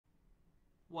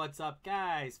What's up,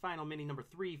 guys? Final mini number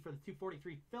 3 for the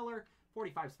 243 filler.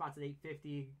 45 spots at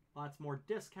 $8.50. Lots more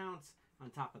discounts on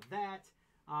top of that.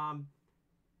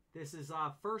 This is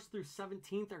 1st through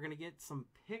 17th. They're going to get some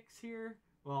picks here.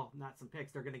 Well, not some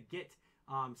picks. They're going to get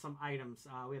some items.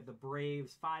 We have the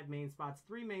Braves, 5 main spots,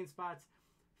 3 main spots.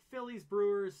 Phillies,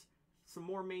 Brewers, some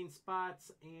more main spots,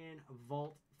 and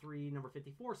Vault 3, number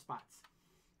 54 spots.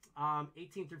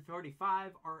 18 through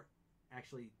 45 are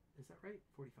actually, is that right?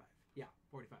 45. Yeah,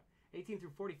 45. 18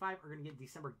 through 45 are going to get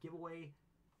December giveaway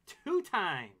 2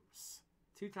 times.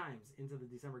 2 times into the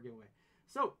December giveaway.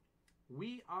 So,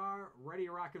 we are ready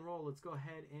to rock and roll. Let's go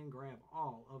ahead and grab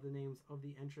all of the names of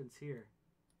the entrants here.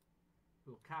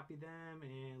 We'll copy them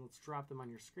and let's drop them on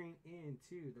your screen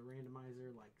into the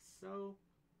randomizer like so.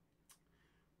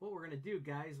 What we're going to do,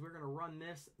 guys, we're going to run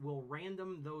this. We'll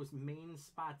random those main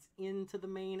spots into the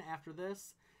main after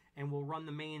this, and we'll run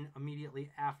the main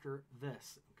immediately after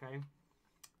this, okay?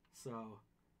 So,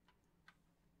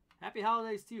 happy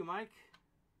holidays to you, Mike.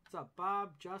 What's up,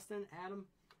 Bob, Justin, Adam?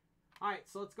 All right,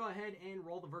 so let's go ahead and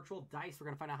roll the virtual dice. We're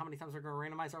going to find out how many times we're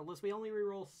going to randomize our list. We only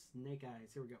re-roll snake eyes.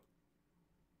 Here we go.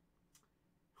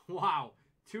 Wow,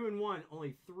 2 and 1,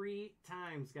 only 3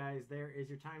 times, guys. There is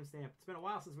your timestamp. It's been a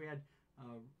while since we had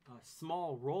a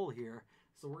small roll here.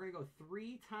 So we're going to go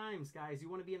 3 times, guys. You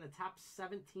want to be in the top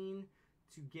 17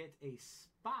 to get a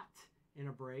spot in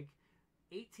a break.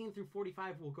 18 through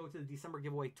 45 will go to the December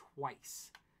giveaway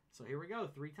twice. So here we go,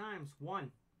 3 times.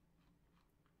 1,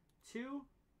 2,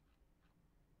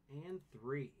 and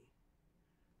 3.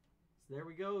 So there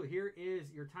we go. Here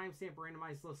is your timestamp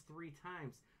randomized list 3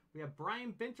 times. We have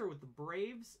Brian Binter with the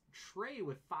Braves, Trey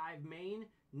with 5 main,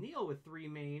 Neil with 3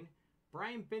 main,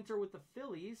 Brian Binter with the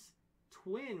Phillies,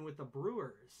 Twin with the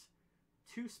Brewers.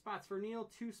 2 spots for Neil,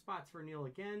 2 spots for Neil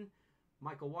again.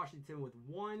 Michael Washington with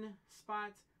 1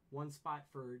 spot, 1 spot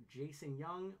for Jason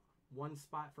Young, 1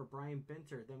 spot for Brian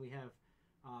Binter. Then we have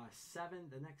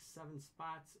the next 7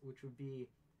 spots, which would be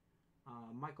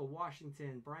Michael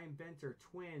Washington, Brian Binter,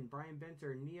 Twin, Brian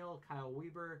Binter, Neil, Kyle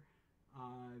Weber,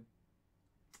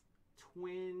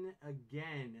 Twin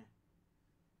again.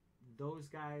 Those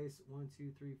guys, 1,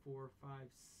 2, 3, 4, 5,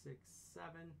 6,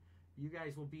 7. You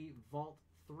guys will be Vault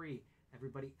 3.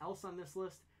 Everybody else on this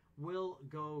list will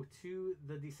go to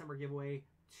the December giveaway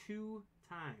 2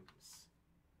 times.